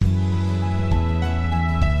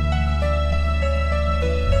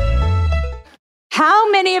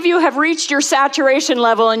many of you have reached your saturation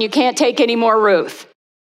level and you can't take any more Ruth?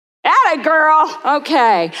 Atta girl.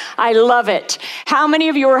 Okay, I love it. How many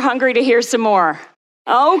of you are hungry to hear some more?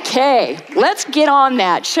 Okay, let's get on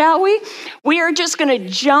that, shall we? We are just going to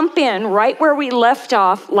jump in right where we left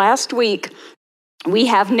off last week. We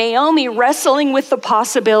have Naomi wrestling with the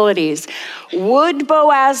possibilities. Would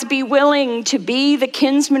Boaz be willing to be the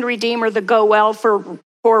kinsman redeemer, the Goel for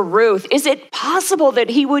Ruth? Is it possible that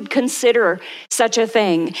he would consider such a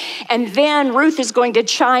thing? And then Ruth is going to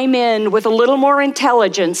chime in with a little more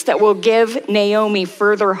intelligence that will give Naomi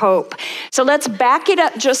further hope. So let's back it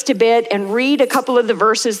up just a bit and read a couple of the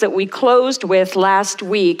verses that we closed with last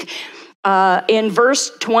week. In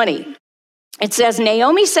verse 20. It says,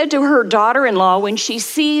 Naomi said to her daughter-in-law when she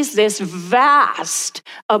sees this vast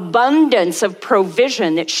abundance of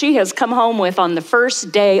provision that she has come home with on the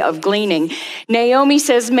first day of gleaning, Naomi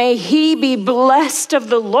says, may he be blessed of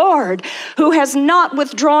the Lord, who has not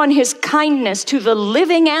withdrawn his kindness to the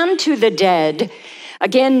living and to the dead.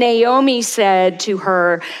 Again, Naomi said to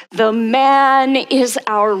her, the man is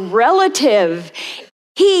our relative.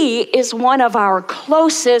 He is one of our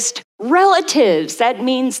closest relatives. That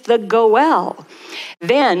means the Goel.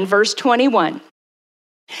 Then, verse 21.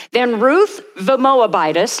 Then Ruth the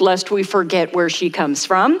Moabitess, lest we forget where she comes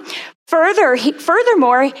from,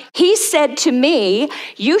 furthermore, he said to me,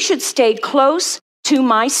 you should stay close to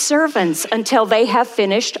my servants until they have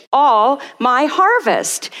finished all my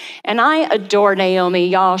harvest. And I adore Naomi,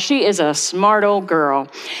 y'all. She is a smart old girl.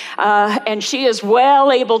 And she is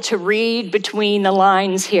well able to read between the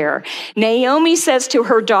lines here. Naomi says to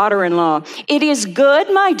her daughter-in-law, it is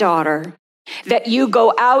good, my daughter, that you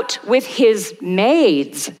go out with his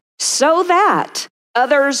maids so that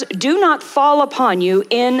others do not fall upon you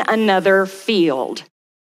in another field.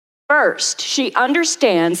 First, she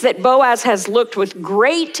understands that Boaz has looked with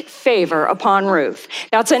great favor upon Ruth.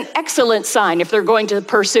 That's an excellent sign if they're going to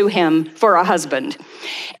pursue him for a husband.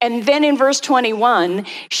 And then in verse 21,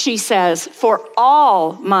 she says, for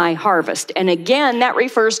all my harvest. And again, that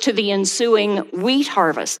refers to the ensuing wheat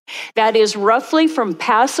harvest. That is roughly from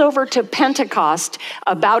Passover to Pentecost,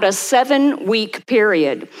 about a 7-week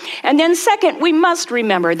period. And then second, we must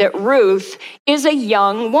remember that Ruth is a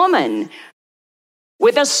young woman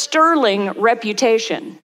with a sterling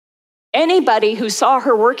reputation. Anybody who saw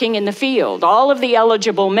her working in the field, all of the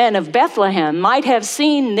eligible men of Bethlehem, might have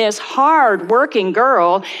seen this hard-working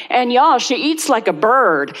girl, and y'all, she eats like a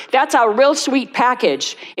bird. That's a real sweet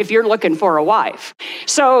package if you're looking for a wife.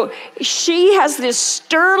 So she has this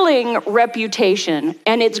sterling reputation,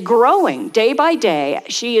 and it's growing day by day.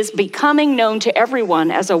 She is becoming known to everyone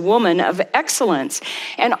as a woman of excellence.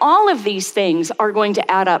 And all of these things are going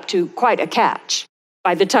to add up to quite a catch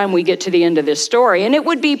by the time we get to the end of this story. And it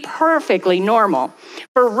would be perfectly normal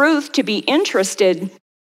for Ruth to be interested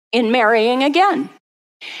in marrying again.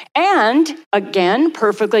 And again,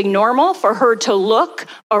 perfectly normal for her to look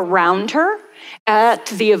around her at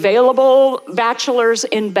the available bachelors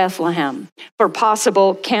in Bethlehem for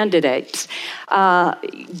possible candidates.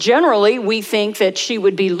 Generally, we think that she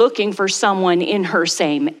would be looking for someone in her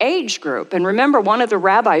same age group. And remember, one of the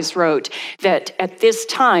rabbis wrote that at this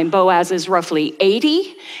time, Boaz is roughly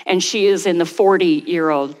 80, and she is in the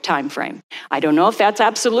 40-year-old time frame. I don't know if that's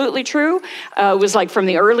absolutely true. It was like from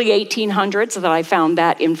the early 1800s that I found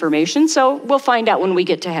that information, so we'll find out when we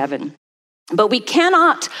get to heaven. But we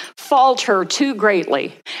cannot fault her too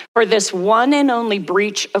greatly for this one and only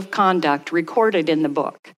breach of conduct recorded in the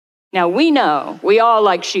book. Now, we know we all,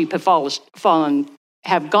 like sheep, have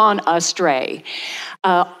gone astray.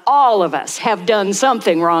 All of us have done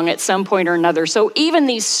something wrong at some point or another. So even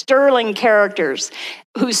these sterling characters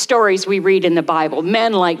whose stories we read in the Bible,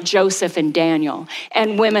 men like Joseph and Daniel,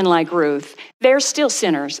 and women like Ruth, they're still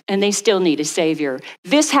sinners and they still need a savior.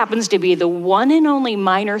 This happens to be the one and only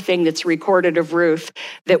minor thing that's recorded of Ruth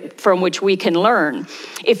from which we can learn.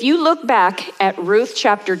 If you look back at Ruth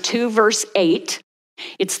chapter 2, verse 8,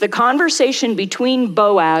 it's the conversation between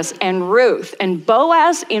Boaz and Ruth. And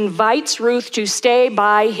Boaz invites Ruth to stay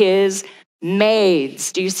by his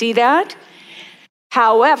maids. Do you see that?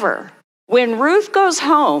 However, when Ruth goes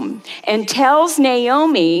home and tells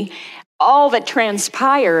Naomi all that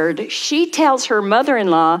transpired, she tells her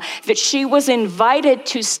mother-in-law that she was invited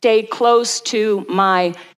to stay close to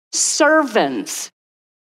my servants.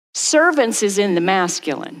 Servants is in the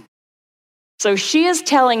masculine. So she is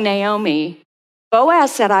telling Naomi,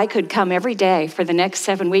 Boaz said I could come every day for the next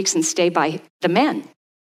 7 weeks and stay by the men.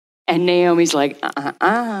 And Naomi's like,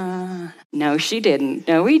 no, she didn't.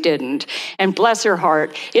 No, he didn't. And bless her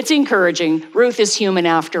heart, it's encouraging. Ruth is human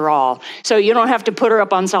after all. So you don't have to put her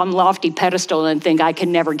up on some lofty pedestal and think, I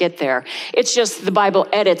can never get there. It's just the Bible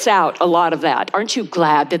edits out a lot of that. Aren't you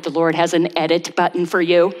glad that the Lord has an edit button for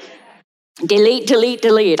you? Delete, delete,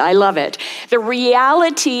 delete. I love it. The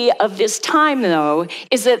reality of this time, though,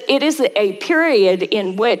 is that it is a period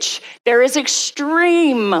in which there is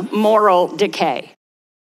extreme moral decay.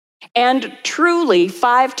 And truly,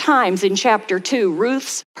 5 times in chapter 2,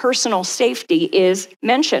 Ruth's personal safety is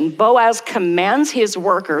mentioned. Boaz commands his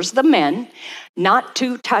workers, the men, not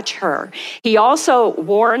to touch her. He also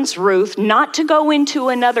warns Ruth not to go into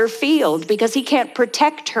another field because he can't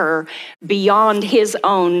protect her beyond his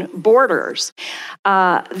own borders.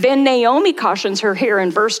 Then Naomi cautions her here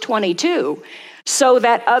in verse 22, so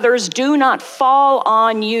that others do not fall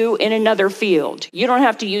on you in another field. You don't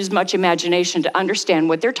have to use much imagination to understand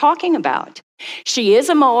what they're talking about. She is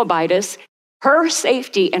a Moabitess. Her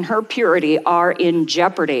safety and her purity are in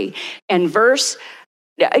jeopardy. And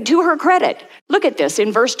to her credit, look at this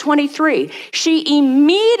in verse 23. She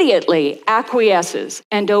immediately acquiesces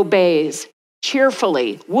and obeys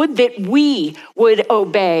cheerfully. Would that we would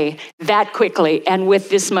obey that quickly and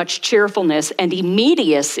with this much cheerfulness and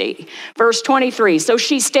immediacy. Verse 23, so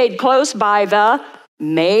she stayed close by the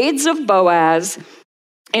maids of Boaz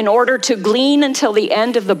in order to glean until the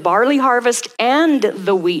end of the barley harvest and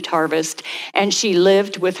the wheat harvest, and she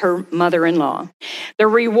lived with her mother-in-law. The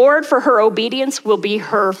reward for her obedience will be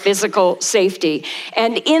her physical safety.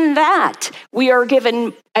 And in that, we are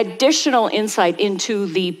given additional insight into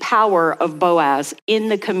the power of Boaz in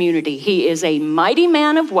the community. He is a mighty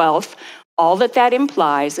man of wealth, all that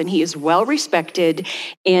implies, and he is well respected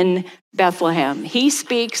in Bethlehem. He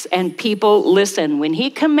speaks and people listen. When he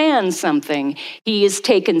commands something, he is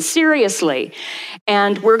taken seriously.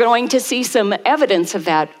 And we're going to see some evidence of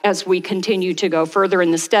that as we continue to go further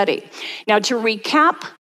in the study. Now, to recap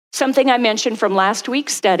something I mentioned from last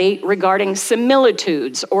week's study regarding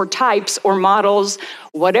similitudes or types or models,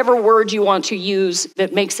 whatever word you want to use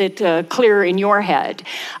that makes it clear in your head.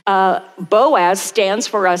 Boaz stands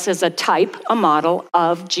for us as a type, a model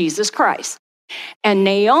of Jesus Christ. And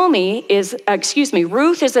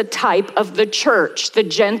Ruth is a type of the church, the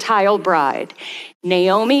Gentile bride.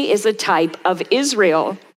 Naomi is a type of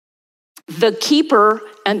Israel, the keeper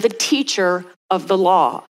and the teacher of the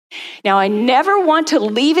law. Now, I never want to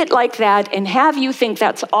leave it like that and have you think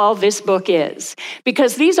that's all this book is,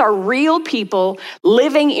 because these are real people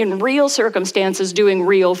living in real circumstances, doing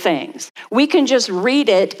real things. We can just read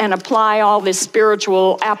it and apply all this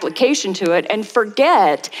spiritual application to it and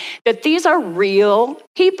forget that these are real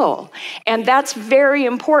people. And that's very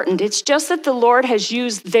important. It's just that the Lord has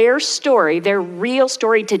used their story, their real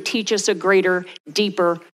story, to teach us a greater,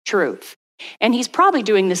 deeper truth. And he's probably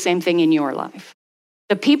doing the same thing in your life.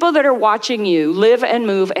 The people that are watching you live and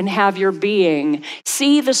move and have your being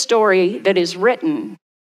see the story that is written.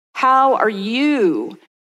 How are you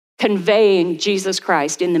conveying Jesus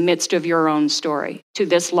Christ in the midst of your own story to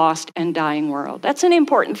this lost and dying world? That's an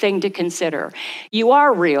important thing to consider. You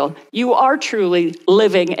are real. You are truly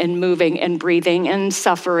living and moving and breathing and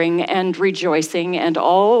suffering and rejoicing and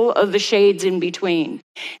all of the shades in between.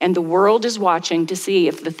 And the world is watching to see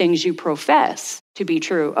if the things you profess to be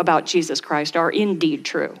true about Jesus Christ are indeed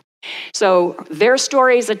true. So their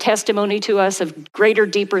story is a testimony to us of greater,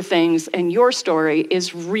 deeper things, and your story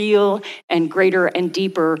is real and greater and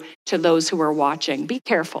deeper to those who are watching. Be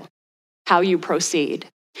careful how you proceed.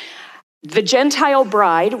 The Gentile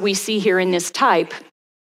bride we see here in this type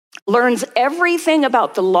learns everything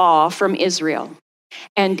about the law from Israel.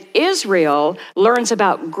 And Israel learns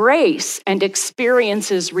about grace and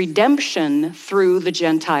experiences redemption through the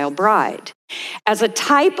Gentile bride. As a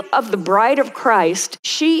type of the bride of Christ,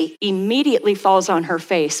 she immediately falls on her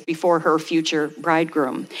face before her future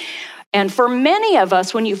bridegroom. And for many of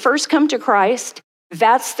us, when you first come to Christ,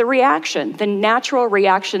 that's the reaction, the natural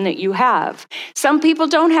reaction that you have. Some people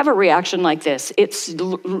don't have a reaction like this. It's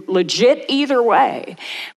legit either way.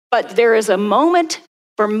 But there is a moment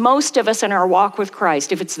for most of us in our walk with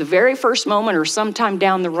Christ, if it's the very first moment or sometime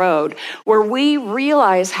down the road, where we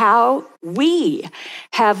realize how we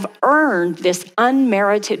have earned this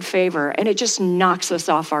unmerited favor, and it just knocks us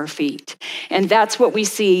off our feet. And that's what we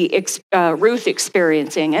see Ruth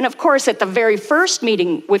experiencing. And of course, at the very first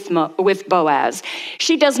meeting with Boaz,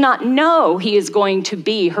 she does not know he is going to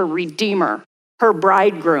be her redeemer, her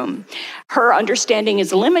bridegroom. Her understanding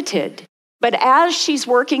is limited. But as she's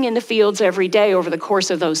working in the fields every day over the course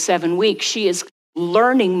of those 7 weeks, she is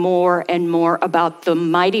learning more and more about the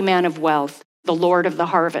mighty man of wealth the Lord of the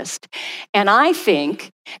harvest. And I think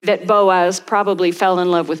that Boaz probably fell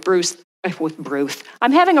in love with Ruth.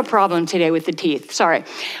 I'm having a problem today with the teeth, sorry.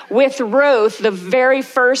 With Ruth, the very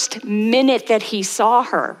first minute that he saw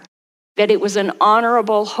her, that it was an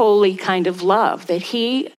honorable, holy kind of love, that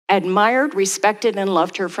he admired, respected, and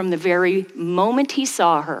loved her from the very moment he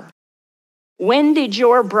saw her. When did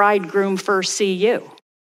your bridegroom first see you?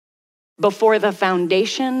 Before the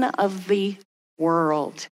foundation of the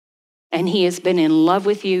world. And he has been in love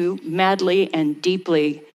with you madly and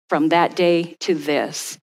deeply from that day to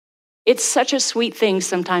this. It's such a sweet thing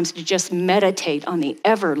sometimes to just meditate on the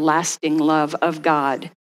everlasting love of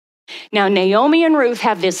God. Now, Naomi and Ruth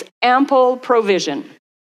have this ample provision,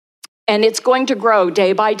 and it's going to grow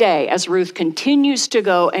day by day as Ruth continues to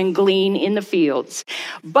go and glean in the fields.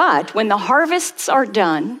 But when the harvests are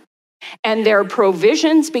done and their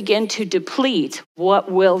provisions begin to deplete,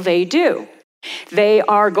 what will they do? They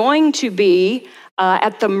are going to be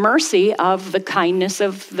at the mercy of the kindness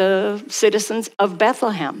of the citizens of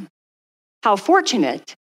Bethlehem. How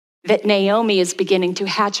fortunate that Naomi is beginning to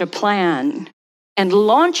hatch a plan and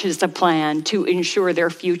launches a plan to ensure their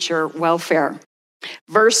future welfare.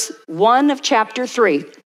 Verse 1 of chapter 3.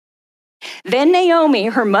 Then Naomi,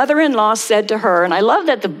 her mother-in-law, said to her, and I love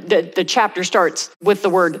that the chapter starts with the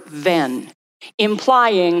word then,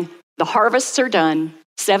 implying the harvests are done,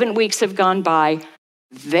 7 weeks have gone by,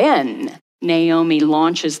 then Naomi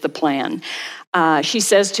launches the plan. She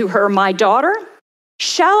says to her, my daughter,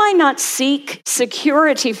 shall I not seek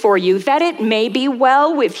security for you, that it may be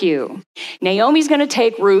well with you? Naomi's going to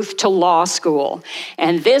take Ruth to law school,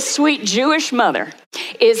 and this sweet Jewish mother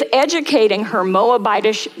is educating her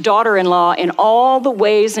Moabitish daughter-in-law in all the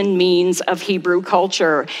ways and means of Hebrew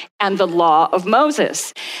culture and the law of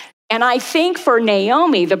Moses. And I think for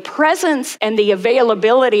Naomi, the presence and the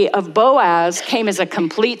availability of Boaz came as a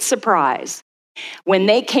complete surprise. When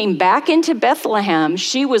they came back into Bethlehem,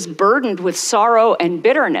 she was burdened with sorrow and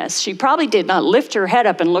bitterness. She probably did not lift her head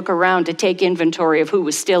up and look around to take inventory of who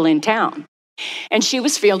was still in town. And she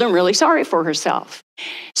was feeling really sorry for herself.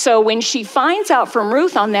 So when she finds out from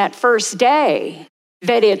Ruth on that first day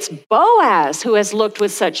that it's Boaz who has looked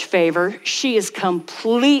with such favor, she is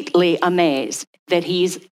completely amazed that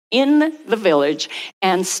he's in the village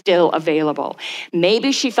and still available.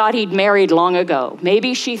 Maybe she thought he'd married long ago.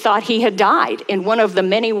 Maybe she thought he had died in one of the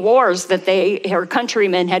many wars that her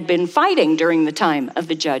countrymen had been fighting during the time of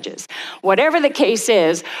the judges. Whatever the case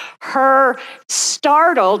is, her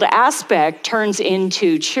startled aspect turns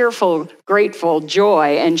into cheerful, grateful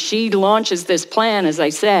joy, and she launches this plan, as I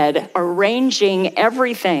said, arranging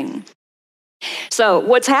everything. So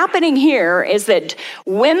what's happening here is that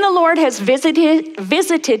when the Lord has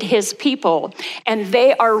visited his people and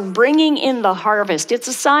they are bringing in the harvest, it's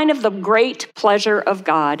a sign of the great pleasure of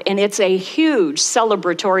God, and it's a huge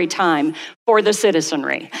celebratory time for the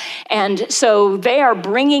citizenry. And so they are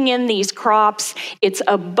bringing in these crops. It's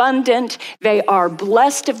abundant. They are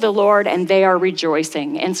blessed of the Lord, and they are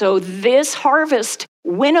rejoicing. And so this harvest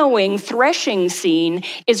winnowing, threshing scene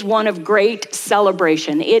is one of great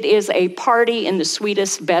celebration. It is a party in the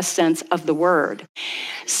sweetest, best sense of the word.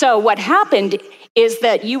 So what happened is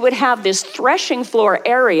that you would have this threshing floor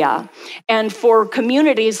area, and for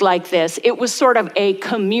communities like this, it was sort of a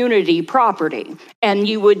community property, and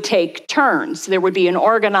you would take turns. There would be an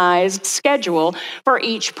organized schedule for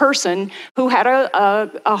each person who had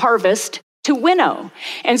a harvest to winnow.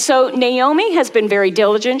 And so Naomi has been very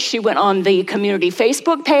diligent. She went on the community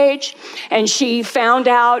Facebook page and she found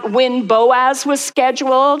out when Boaz was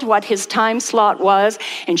scheduled, what his time slot was,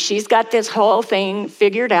 and she's got this whole thing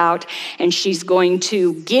figured out, and she's going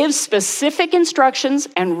to give specific instructions,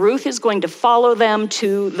 and Ruth is going to follow them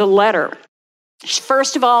to the letter.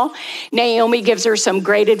 First of all, Naomi gives her some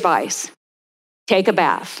great advice. Take a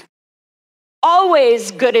bath. Always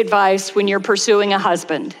good advice when you're pursuing a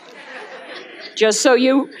husband. Just so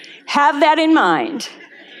you have that in mind.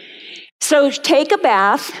 So take a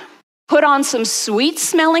bath, put on some sweet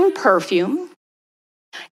smelling perfume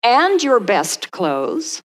and your best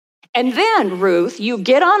clothes. And then, Ruth, you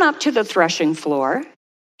get on up to the threshing floor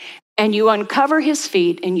and you uncover his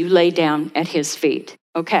feet and you lay down at his feet.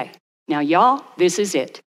 Okay, now y'all, this is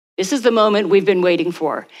it. This is the moment we've been waiting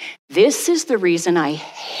for. This is the reason I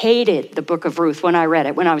hated the book of Ruth when I read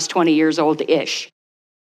it when I was 20 years old-ish.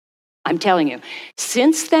 I'm telling you,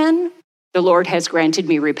 since then, the Lord has granted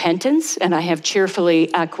me repentance, and I have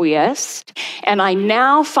cheerfully acquiesced. And I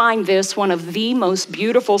now find this one of the most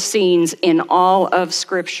beautiful scenes in all of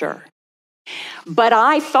Scripture. But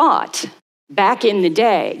I thought, back in the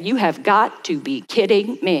day, you have got to be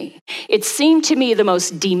kidding me. It seemed to me the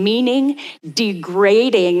most demeaning,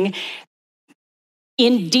 degrading,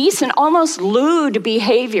 indecent, almost lewd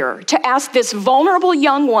behavior to ask this vulnerable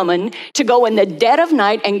young woman to go in the dead of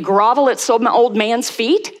night and grovel at some old man's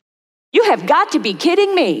feet? You have got to be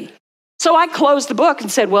kidding me. So I closed the book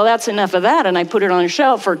and said, well, that's enough of that. And I put it on a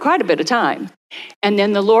shelf for quite a bit of time. And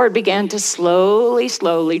then the Lord began to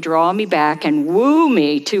slowly draw me back and woo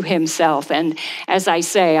me to himself. And as I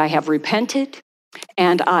say, I have repented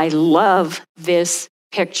and I love this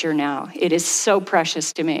picture now. It is so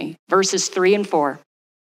precious to me. Verses 2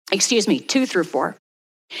 through 4.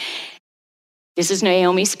 This is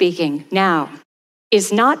Naomi speaking. Now,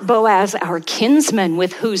 is not Boaz our kinsman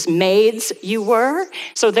with whose maids you were?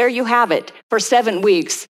 So there you have it. For 7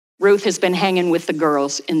 weeks, Ruth has been hanging with the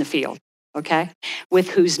girls in the field, okay?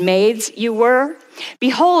 With whose maids you were?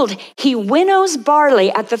 Behold, he winnows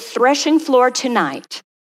barley at the threshing floor tonight.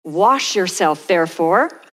 Wash yourself,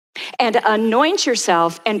 therefore, and anoint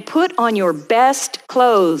yourself and put on your best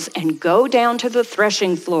clothes and go down to the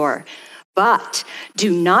threshing floor. But do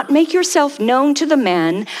not make yourself known to the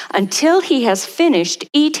man until he has finished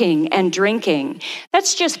eating and drinking.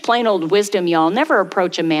 That's just plain old wisdom, y'all. Never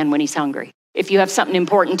approach a man when he's hungry if you have something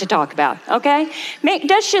important to talk about, okay?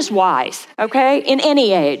 That's just wise, okay, in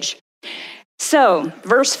any age. So,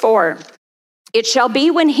 verse 4, it shall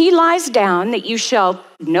be when he lies down that you shall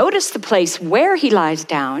notice the place where he lies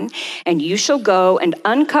down, and you shall go and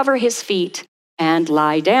uncover his feet and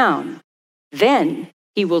lie down. Then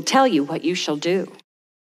he will tell you what you shall do.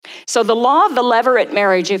 So the law of the levirate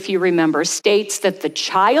marriage, if you remember, states that the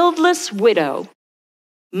childless widow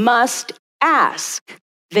must ask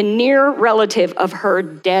the near relative of her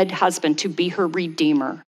dead husband to be her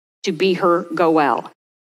redeemer, to be her Goel.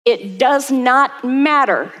 It does not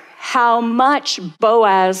matter how much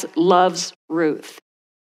Boaz loves Ruth.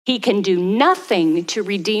 He can do nothing to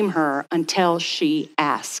redeem her until she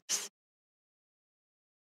asks.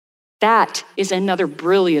 That is another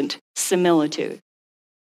brilliant similitude.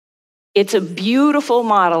 It's a beautiful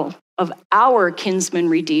model of our kinsman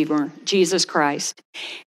redeemer, Jesus Christ.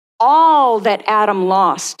 All that Adam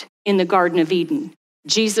lost in the Garden of Eden,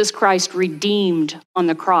 Jesus Christ redeemed on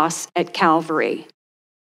the cross at Calvary.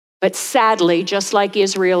 But sadly, just like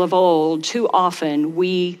Israel of old, too often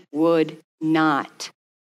we would not.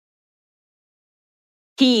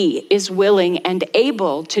 He is willing and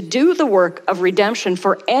able to do the work of redemption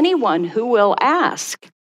for anyone who will ask,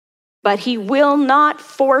 but he will not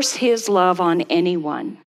force his love on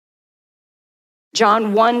anyone.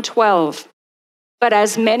 John 1:12, but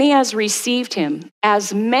as many as received him,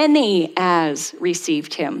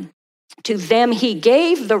 to them he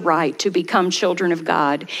gave the right to become children of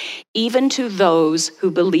God, even to those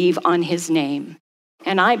who believe on his name.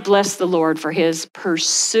 And I bless the Lord for his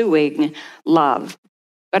pursuing love.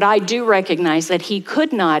 But I do recognize that he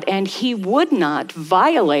could not and he would not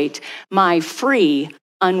violate my free,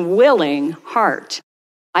 unwilling heart.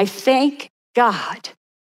 I thank God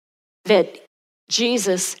that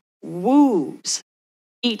Jesus woos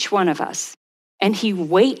each one of us, and he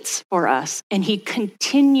waits for us, and he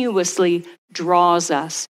continuously draws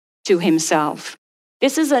us to himself.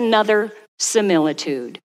 This is another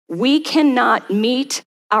similitude. We cannot meet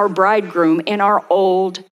our bridegroom in our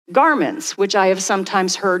old garments, which I have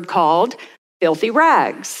sometimes heard called filthy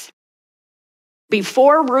rags.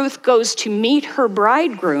 Before Ruth goes to meet her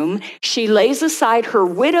bridegroom, she lays aside her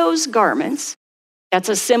widow's garments. That's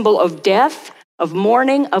a symbol of death, of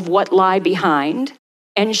mourning, of what lie behind.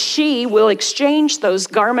 And she will exchange those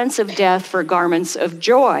garments of death for garments of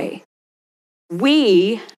joy.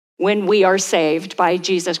 We, when we are saved by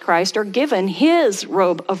Jesus Christ, are given his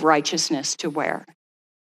robe of righteousness to wear.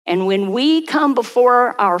 And when we come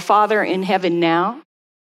before our Father in heaven now,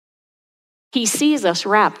 he sees us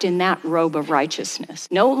wrapped in that robe of righteousness,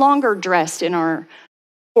 no longer dressed in our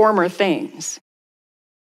former things.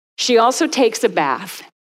 She also takes a bath.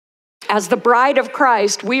 As the bride of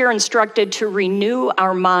Christ, we are instructed to renew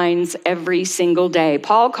our minds every single day.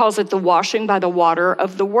 Paul calls it the washing by the water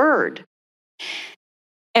of the word.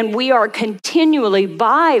 And we are continually,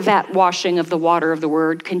 by that washing of the water of the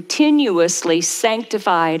word, continuously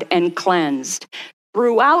sanctified and cleansed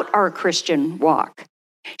throughout our Christian walk.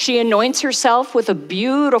 She anoints herself with a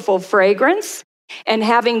beautiful fragrance, and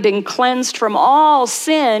having been cleansed from all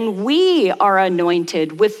sin, we are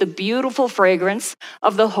anointed with the beautiful fragrance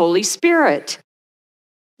of the Holy Spirit.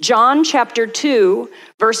 John chapter 2,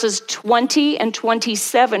 verses 20 and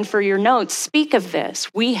 27 for your notes speak of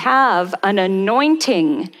this. We have an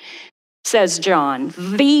anointing, says John,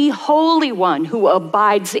 the Holy One who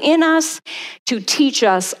abides in us to teach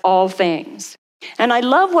us all things. And I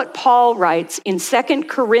love what Paul writes in 2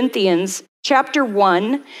 Corinthians chapter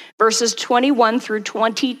 1, verses 21 through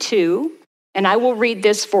 22. And I will read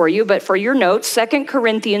this for you, but for your notes, 2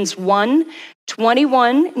 Corinthians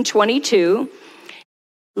 1:21 and 22.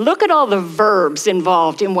 Look at all the verbs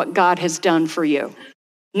involved in what God has done for you.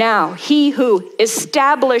 Now, he who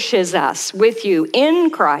establishes us with you in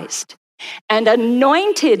Christ and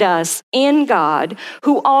anointed us in God,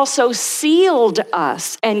 who also sealed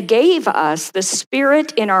us and gave us the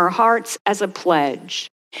Spirit in our hearts as a pledge.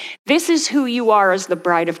 This is who you are as the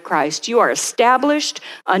bride of Christ. You are established,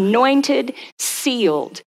 anointed,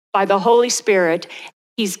 sealed by the Holy Spirit.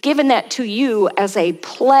 He's given that to you as a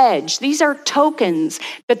pledge. These are tokens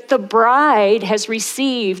that the bride has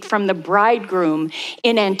received from the bridegroom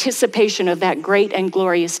in anticipation of that great and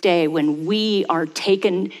glorious day when we are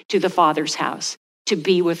taken to the Father's house to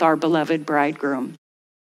be with our beloved bridegroom.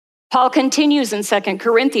 Paul continues in 2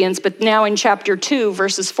 Corinthians, but now in chapter 2,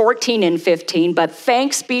 verses 14 and 15, but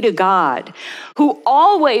thanks be to God, who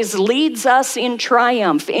always leads us in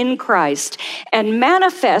triumph in Christ and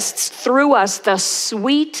manifests through us the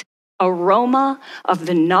sweet aroma of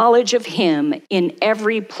the knowledge of him in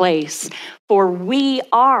every place, for we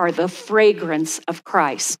are the fragrance of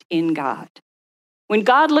Christ in God. When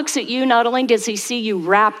God looks at you, not only does he see you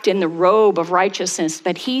wrapped in the robe of righteousness,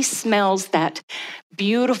 but he smells that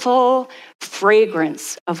beautiful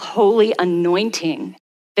fragrance of holy anointing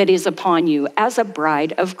that is upon you as a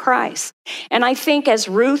bride of Christ. And I think as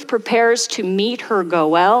Ruth prepares to meet her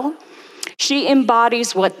Goel, she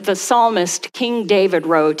embodies what the psalmist King David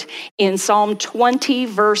wrote in Psalm 20,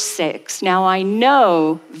 verse 6. Now I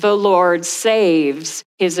know the Lord saves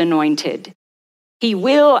his anointed. He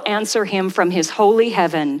will answer him from his holy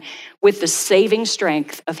heaven with the saving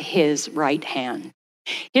strength of his right hand.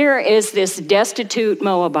 Here is this destitute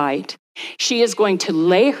Moabite. She is going to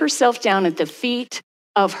lay herself down at the feet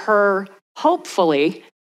of her, hopefully,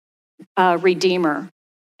 Redeemer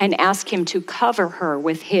and ask him to cover her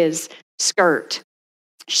with his skirt.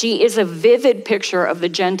 She is a vivid picture of the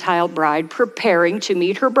Gentile bride preparing to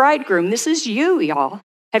meet her bridegroom. This is you, y'all.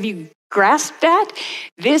 Have you grasped that?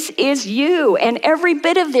 This is you. And every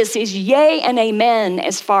bit of this is yay and amen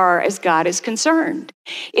as far as God is concerned.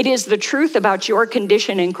 It is the truth about your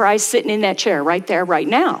condition in Christ sitting in that chair right there, right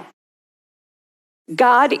now.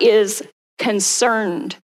 God is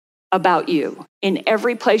concerned about you in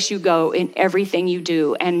every place you go, in everything you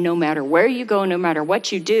do. And no matter where you go, no matter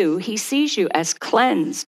what you do, he sees you as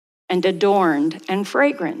cleansed and adorned and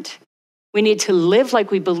fragrant. We need to live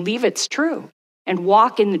like we believe it's true and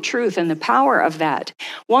walk in the truth and the power of that.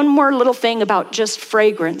 One more little thing about just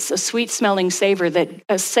fragrance, a sweet-smelling savor that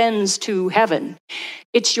ascends to heaven.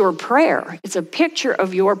 It's your prayer. It's a picture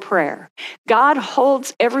of your prayer. God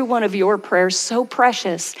holds every one of your prayers so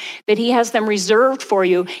precious that he has them reserved for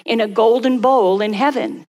you in a golden bowl in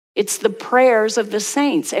heaven. It's the prayers of the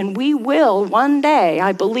saints, and we will one day,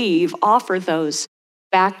 I believe, offer those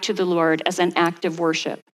back to the Lord as an act of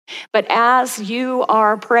worship. But as you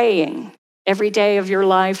are praying, every day of your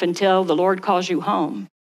life until the Lord calls you home,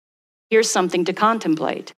 here's something to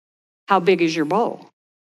contemplate. How big is your bowl?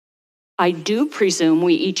 I do presume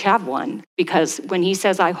we each have one, because when he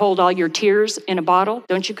says, I hold all your tears in a bottle,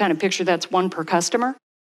 don't you kind of picture that's one per customer?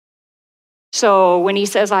 So when he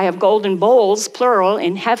says, I have golden bowls, plural,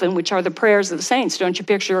 in heaven, which are the prayers of the saints, don't you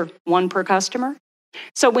picture one per customer?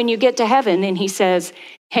 So when you get to heaven and he says,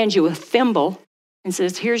 hands you a thimble and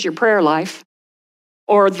says, here's your prayer life,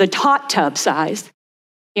 or the hot tub size,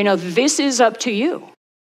 this is up to you.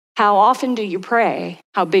 How often do you pray?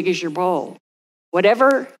 How big is your bowl?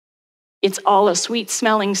 Whatever, it's all a sweet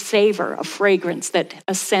smelling savor, a fragrance that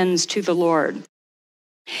ascends to the Lord.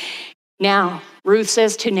 Now, Ruth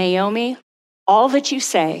says to Naomi, all that you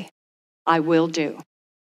say, I will do.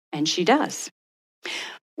 And she does.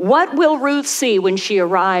 What will Ruth see when she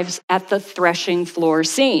arrives at the threshing floor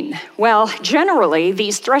scene? Well, generally,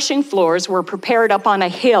 these threshing floors were prepared up on a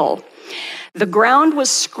hill. The ground was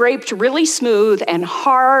scraped really smooth and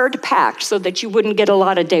hard packed so that you wouldn't get a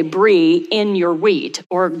lot of debris in your wheat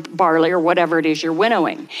or barley or whatever it is you're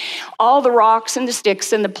winnowing. All the rocks and the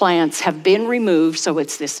sticks and the plants have been removed, so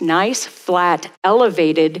it's this nice, flat,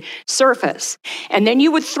 elevated surface. And then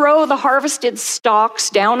you would throw the harvested stalks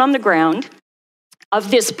down on the ground of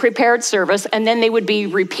this prepared service, and then they would be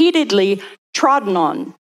repeatedly trodden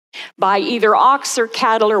on by either ox or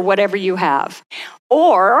cattle or whatever you have.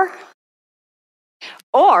 Or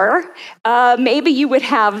maybe you would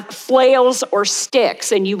have flails or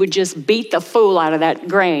sticks and you would just beat the fool out of that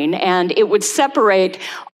grain, and it would separate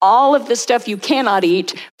all of the stuff you cannot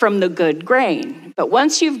eat from the good grain. But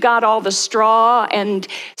once you've got all the straw and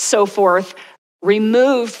so forth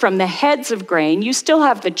removed from the heads of grain, you still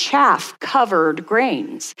have the chaff-covered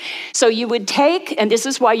grains. So you would take, and this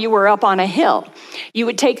is why you were up on a hill, you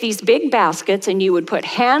would take these big baskets and you would put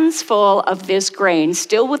hands full of this grain,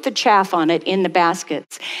 still with the chaff on it, in the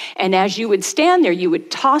baskets. And as you would stand there, you would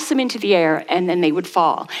toss them into the air and then they would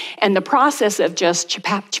fall. And the process of just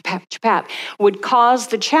chapap, chapap, chapap would cause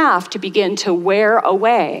the chaff to begin to wear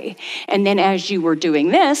away. And then as you were doing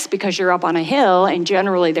this, because you're up on a hill and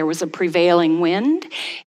generally there was a prevailing wind,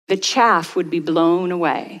 the chaff would be blown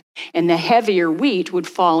away and the heavier wheat would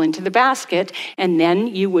fall into the basket, and then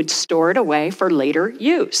you would store it away for later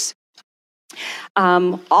use.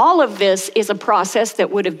 All of this is a process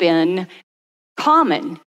that would have been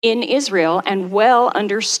common in Israel and well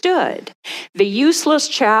understood. The useless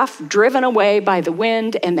chaff driven away by the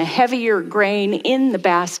wind and the heavier grain in the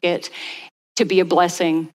basket to be a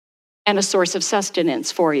blessing and a source of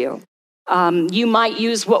sustenance for you. You might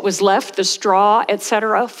use what was left, the straw,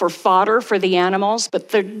 etc., for fodder for the animals, but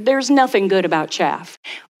there's nothing good about chaff.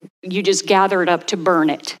 You just gather it up to burn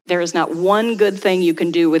it. There is not one good thing you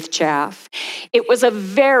can do with chaff. It was a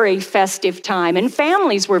very festive time, and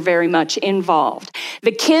families were very much involved.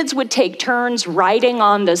 The kids would take turns riding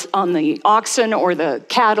on the oxen or the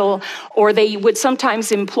cattle, or they would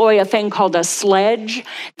sometimes employ a thing called a sledge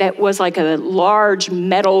that was like a large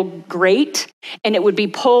metal grate, and it would be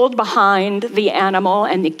pulled behind the animal,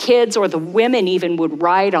 and the kids or the women even would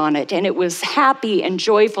ride on it, and it was happy and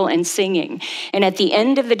joyful and singing. And at the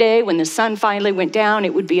end of the day, when the sun finally went down,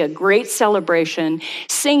 it would be a great celebration,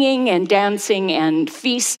 singing and dancing and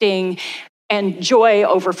feasting and joy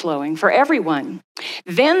overflowing for everyone.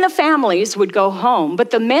 Then the families would go home,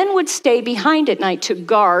 but the men would stay behind at night to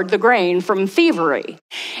guard the grain from thievery.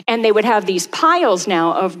 And they would have these piles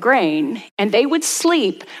now of grain, and they would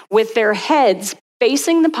sleep with their heads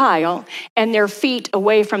facing the pile and their feet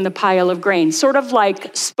away from the pile of grain, sort of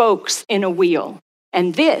like spokes in a wheel.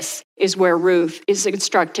 And this is where Ruth is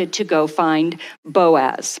instructed to go find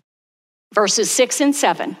Boaz. Verses 6 and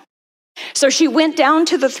 7. So she went down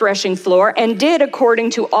to the threshing floor and did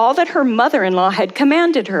according to all that her mother-in-law had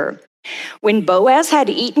commanded her. When Boaz had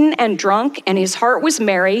eaten and drunk and his heart was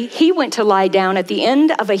merry, he went to lie down at the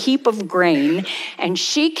end of a heap of grain, and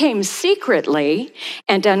she came secretly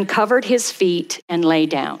and uncovered his feet and lay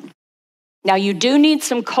down. Now, you do need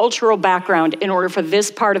some cultural background in order for this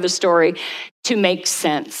part of the story to make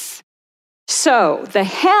sense. So, the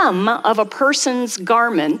hem of a person's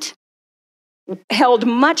garment held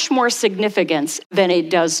much more significance than it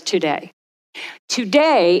does today.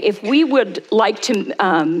 Today, if we would like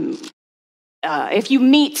to, if you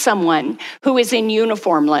meet someone who is in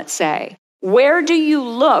uniform, let's say, where do you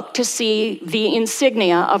look to see the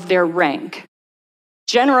insignia of their rank?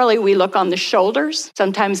 Generally, we look on the shoulders.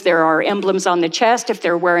 Sometimes there are emblems on the chest if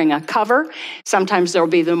they're wearing a cover. Sometimes there'll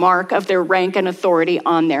be the mark of their rank and authority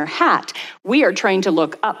on their hat. We are trained to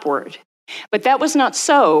look upward. But that was not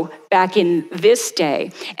so back in this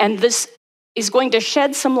day. And this is going to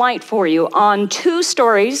shed some light for you on two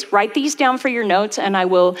stories. Write these down for your notes, and I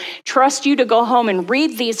will trust you to go home and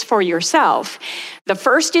read these for yourself. The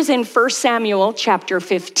first is in 1 Samuel chapter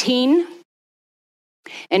 15.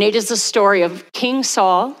 And it is the story of King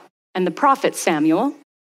Saul and the prophet Samuel.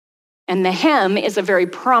 And the hem is a very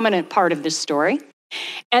prominent part of this story.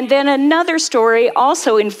 And then another story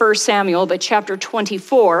also in 1 Samuel, but chapter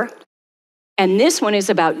 24. And this one is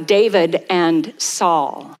about David and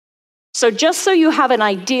Saul. So just so you have an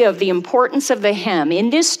idea of the importance of the hem, in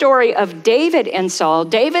this story of David and Saul,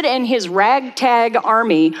 David and his ragtag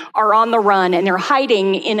army are on the run and they're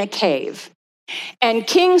hiding in a cave. And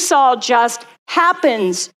King Saul just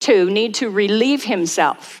happens to need to relieve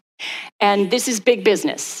himself. And this is big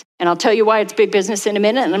business. And I'll tell you why it's big business in a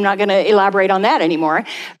minute, and I'm not going to elaborate on that anymore.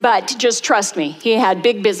 But just trust me, he had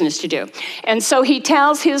big business to do. And so he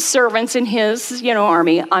tells his servants and his,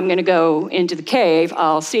 army, I'm going to go into the cave.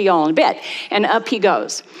 I'll see y'all in a bit. And up he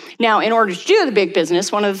goes. Now, in order to do the big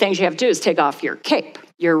business, one of the things you have to do is take off your cape,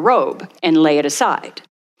 your robe, and lay it aside.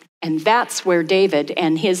 And that's where David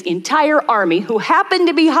and his entire army, who happened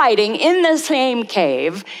to be hiding in the same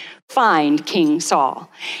cave, find King Saul.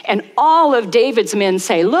 And all of David's men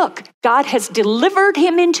say, look, God has delivered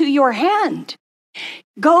him into your hand.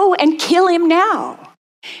 Go and kill him now.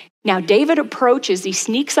 Now, David approaches, he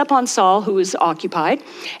sneaks up on Saul, who is occupied,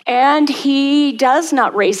 and he does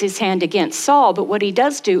not raise his hand against Saul, but what he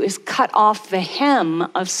does do is cut off the hem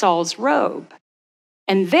of Saul's robe.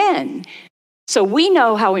 And then, so we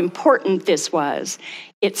know how important this was.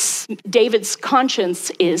 David's conscience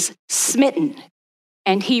is smitten,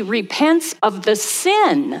 and he repents of the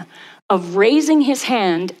sin of raising his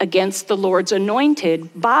hand against the Lord's anointed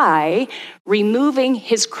by removing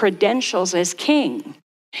his credentials as king.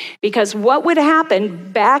 Because what would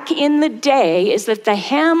happen back in the day is that the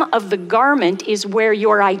hem of the garment is where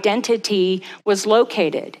your identity was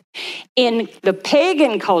located. In the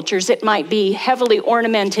pagan cultures, it might be heavily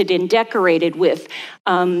ornamented and decorated with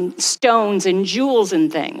stones and jewels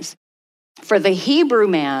and things. For the Hebrew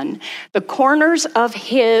man, the corners of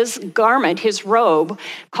his garment, his robe,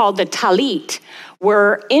 called the talit,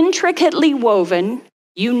 were intricately woven,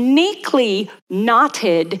 uniquely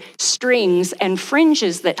knotted strings and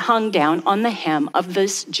fringes that hung down on the hem of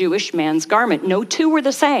this Jewish man's garment. No two were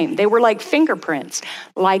the same. They were like fingerprints,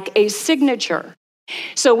 like a signature.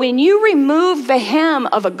 So when you remove the hem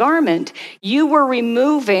of a garment, you were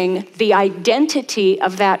removing the identity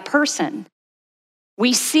of that person.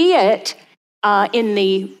 We see it in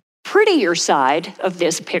the prettier side of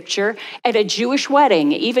this picture at a Jewish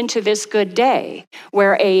wedding, even to this good day,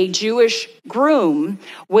 where a Jewish groom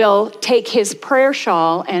will take his prayer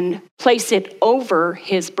shawl and place it over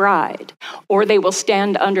his bride, or they will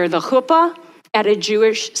stand under the chuppah at a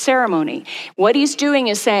Jewish ceremony. What he's doing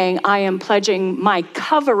is saying, I am pledging my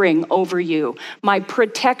covering over you, my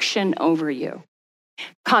protection over you.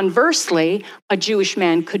 Conversely, a Jewish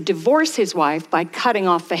man could divorce his wife by cutting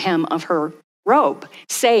off the hem of her robe,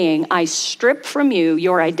 saying, I strip from you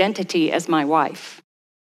your identity as my wife.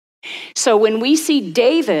 So when we see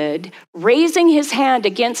David raising his hand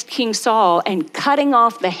against King Saul and cutting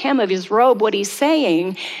off the hem of his robe, what he's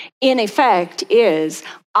saying, in effect, is,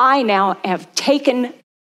 I now have taken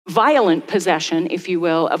violent possession, if you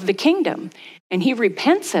will, of the kingdom. And he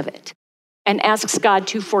repents of it and asks God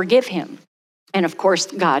to forgive him. And of course,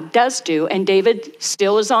 God does do, and David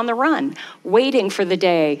still is on the run, waiting for the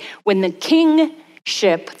day when the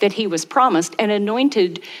kingship that he was promised and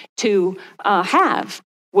anointed to have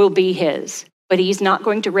will be his. But he's not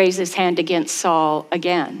going to raise his hand against Saul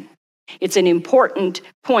again. It's an important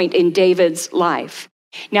point in David's life.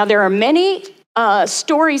 Now, there are many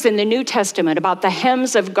stories in the New Testament about the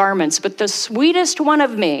hems of garments, but the sweetest one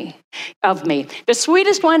the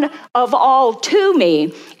sweetest one of all to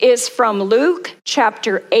me is from Luke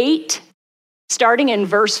chapter 8, starting in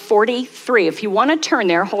verse 43. If you want to turn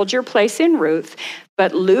there, hold your place in Ruth,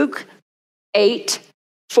 but Luke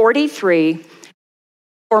 8:43.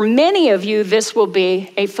 For many of you, this will be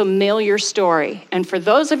a familiar story. And for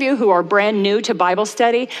those of you who are brand new to Bible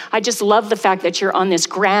study, I just love the fact that you're on this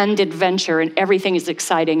grand adventure and everything is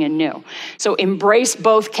exciting and new. So embrace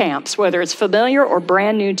both camps, whether it's familiar or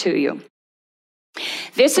brand new to you.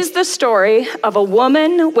 This is the story of a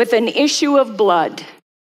woman with an issue of blood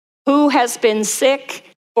who has been sick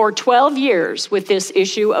for 12 years with this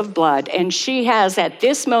issue of blood. And she has, at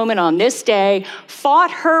this moment on this day, fought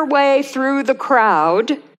her way through the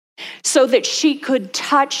crowd so that she could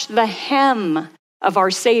touch the hem of our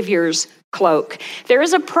Savior's cloak. There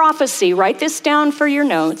is a prophecy, write this down for your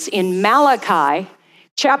notes, in Malachi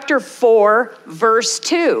chapter 4, verse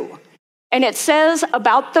 2. And it says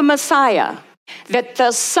about the Messiah, that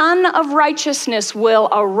the Son of Righteousness will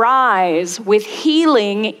arise with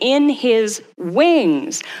healing in his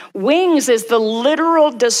wings. Wings is the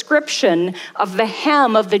literal description of the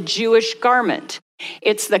hem of the Jewish garment.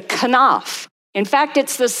 It's the kanaf. In fact,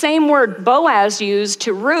 it's the same word Boaz used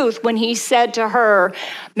to Ruth when he said to her,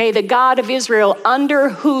 may the God of Israel, under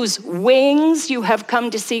whose wings you have come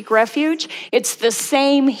to seek refuge. It's the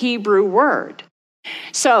same Hebrew word.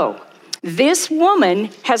 So, this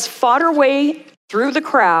woman has fought her way through the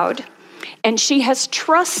crowd, and she has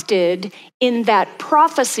trusted in that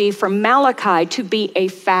prophecy from Malachi to be a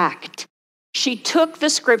fact. She took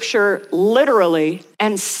the scripture literally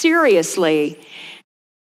and seriously,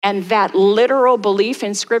 and that literal belief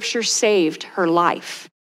in scripture saved her life.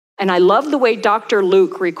 And I love the way Dr.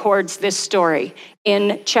 Luke records this story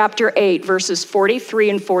in chapter 8, verses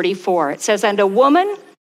 43 and 44. It says, and a woman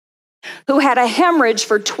who had a hemorrhage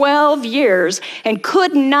for 12 years and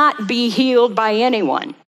could not be healed by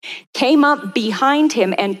anyone, came up behind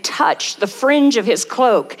him and touched the fringe of his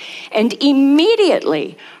cloak, and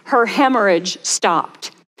immediately her hemorrhage stopped.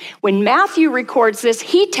 When Matthew records this,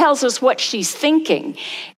 he tells us what she's thinking.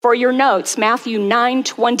 For your notes, Matthew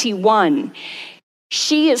 9:21,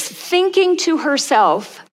 she is thinking to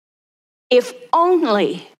herself, if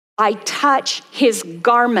only I touch his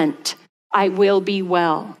garment, I will be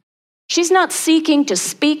well. She's not seeking to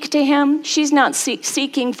speak to him. She's not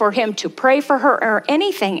seeking for him to pray for her or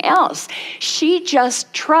anything else. She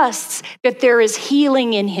just trusts that there is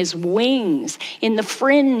healing in his wings, in the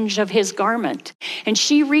fringe of his garment. And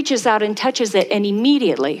she reaches out and touches it, and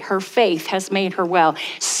immediately her faith has made her well.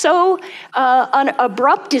 So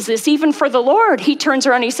abrupt is this, even for the Lord. He turns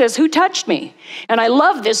around and he says, "Who touched me?" And I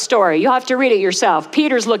love this story. You'll have to read it yourself.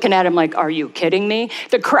 Peter's looking at him like, "Are you kidding me?"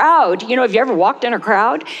 The crowd, have you ever walked in a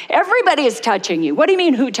crowd? Everybody is touching you. What do you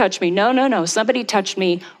mean, who touched me? No. Somebody touched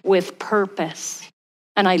me with purpose.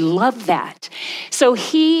 And I love that. So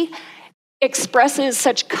he expresses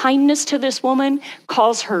such kindness to this woman,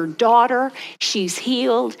 calls her daughter. She's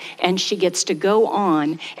healed, and she gets to go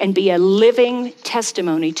on and be a living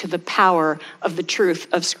testimony to the power of the truth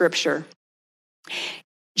of Scripture.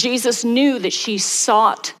 Jesus knew that she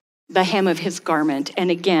sought the hem of his garment, and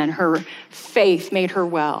again, her faith made her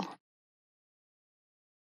well.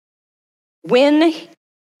 When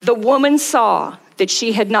the woman saw that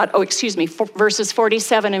she had not, verses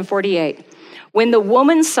 47 and 48. When the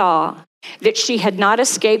woman saw that she had not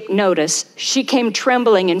escaped notice, she came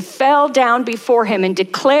trembling and fell down before him and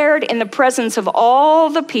declared in the presence of all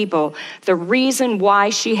the people the reason why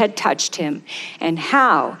she had touched him and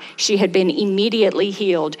how she had been immediately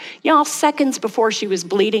healed. Y'all, seconds before she was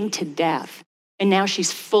bleeding to death, and now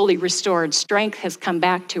she's fully restored. Strength has come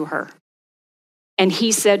back to her. And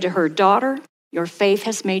he said to her, "Daughter, your faith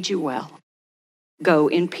has made you well. Go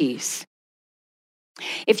in peace."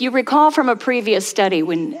 If you recall from a previous study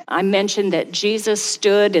when I mentioned that Jesus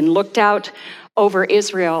stood and looked out over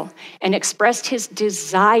Israel and expressed his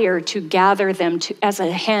desire to gather them as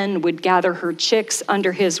a hen would gather her chicks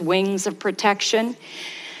under his wings of protection,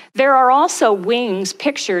 there are also wings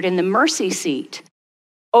pictured in the mercy seat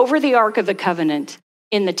over the Ark of the Covenant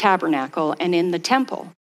in the tabernacle and in the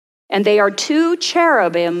temple. And they are two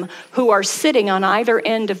cherubim who are sitting on either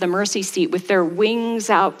end of the mercy seat with their wings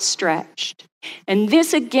outstretched. And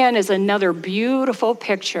this again is another beautiful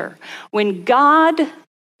picture. When God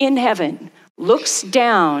in heaven looks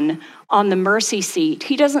down on the mercy seat,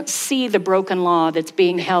 he doesn't see the broken law that's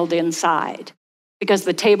being held inside, because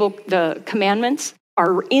the commandments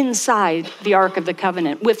are inside the Ark of the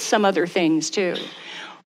Covenant with some other things too.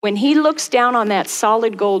 When he looks down on that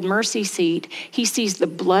solid gold mercy seat, he sees the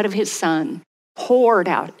blood of his son poured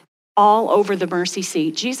out all over the mercy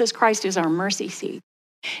seat. Jesus Christ is our mercy seat.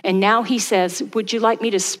 And now he says, "Would you like me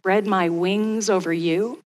to spread my wings over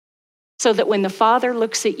you? So that when the Father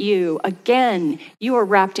looks at you, again, you are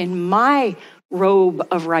wrapped in my robe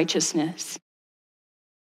of righteousness,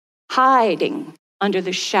 hiding under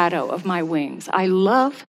the shadow of my wings." I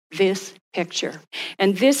love this picture.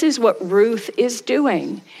 And this is what Ruth is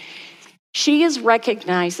doing. She is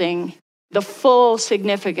recognizing the full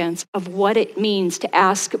significance of what it means to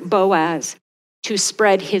ask Boaz to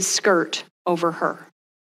spread his skirt over her.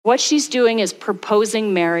 What she's doing is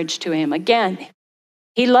proposing marriage to him. Again,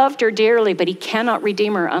 he loved her dearly, but he cannot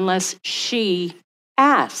redeem her unless she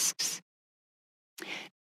asks.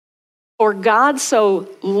 For God so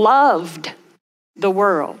loved the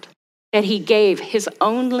world that he gave his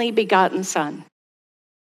only begotten son.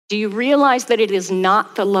 Do you realize that it is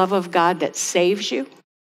not the love of God that saves you?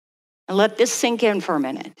 And let this sink in for a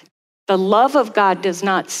minute. The love of God does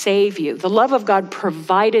not save you. The love of God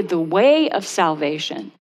provided the way of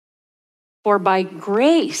salvation. For by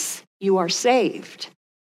grace you are saved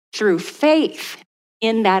through faith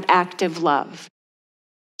in that active love.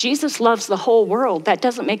 Jesus loves the whole world. That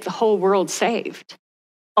doesn't make the whole world saved.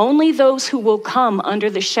 Only those who will come under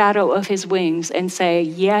the shadow of his wings and say,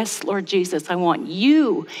 "Yes, Lord Jesus, I want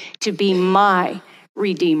you to be my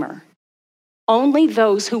Redeemer." Only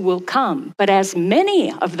those who will come, but as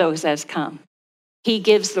many of those as come, he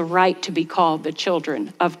gives the right to be called the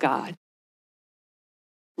children of God.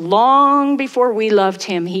 Long before we loved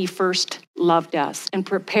him, he first loved us and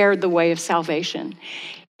prepared the way of salvation.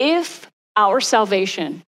 If our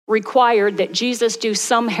salvation required that Jesus do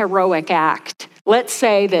some heroic act, let's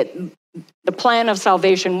say that the plan of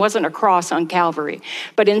salvation wasn't a cross on Calvary,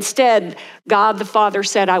 but instead God the Father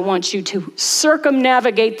said, "I want you to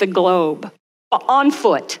circumnavigate the globe on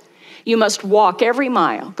foot. You must walk every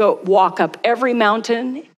mile, go walk up every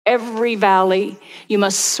mountain, every valley. You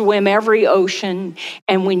must swim every ocean.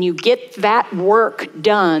 And when you get that work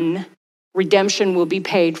done, redemption will be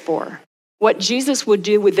paid for." What Jesus would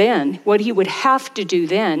do then, what he would have to do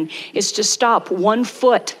then, is to stop 1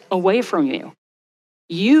 foot away from you.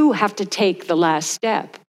 You have to take the last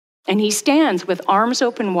step. And he stands with arms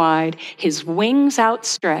open wide, his wings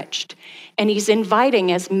outstretched, and he's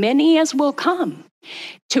inviting as many as will come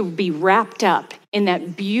to be wrapped up in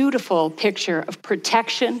that beautiful picture of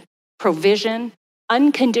protection, provision,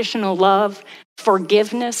 unconditional love,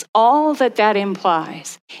 forgiveness, all that that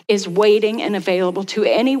implies is waiting and available to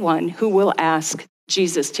anyone who will ask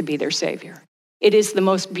Jesus to be their Savior. It is the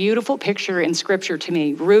most beautiful picture in Scripture to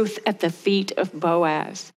me, Ruth at the feet of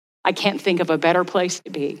Boaz. I can't think of a better place to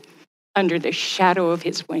be, under the shadow of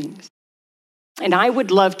his wings. And I would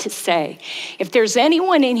love to say, if there's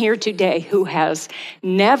anyone in here today who has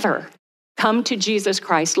never come to Jesus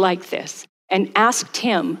Christ like this and asked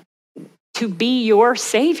him to be your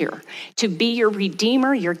Savior, to be your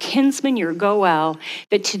Redeemer, your kinsman, your Goel,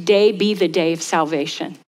 that today be the day of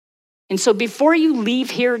salvation. And so before you leave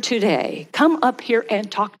here today, come up here and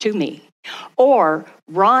talk to me, or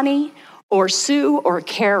Ronnie, or Sue, or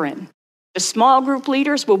Karen. The small group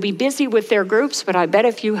leaders will be busy with their groups, but I bet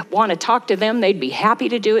if you want to talk to them, they'd be happy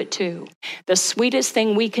to do it too. The sweetest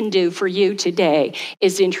thing we can do for you today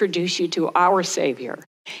is introduce you to our Savior.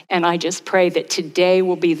 And I just pray that today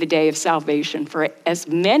will be the day of salvation for as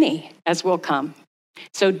many as will come.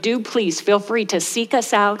 So do please feel free to seek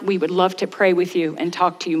us out. We would love to pray with you and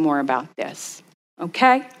talk to you more about this.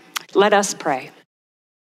 Okay? Let us pray.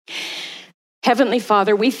 Heavenly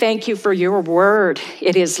Father, we thank you for your word.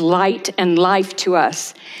 It is light and life to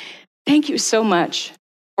us. Thank you so much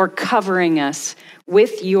for covering us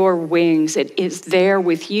with your wings. It is there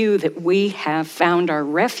with you that we have found our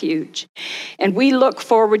refuge. And we look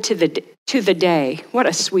forward to the day, what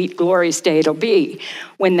a sweet, glorious day it'll be,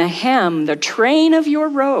 when the hem, the train of your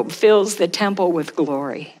robe fills the temple with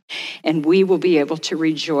glory. And we will be able to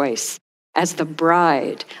rejoice as the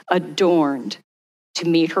bride adorned to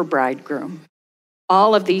meet her bridegroom.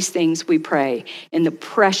 All of these things we pray in the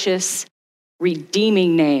precious,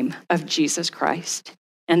 redeeming name of Jesus Christ.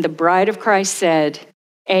 And the bride of Christ said,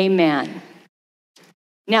 Amen.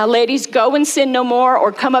 Now, ladies, go and sin no more,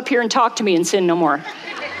 or come up here and talk to me and sin no more.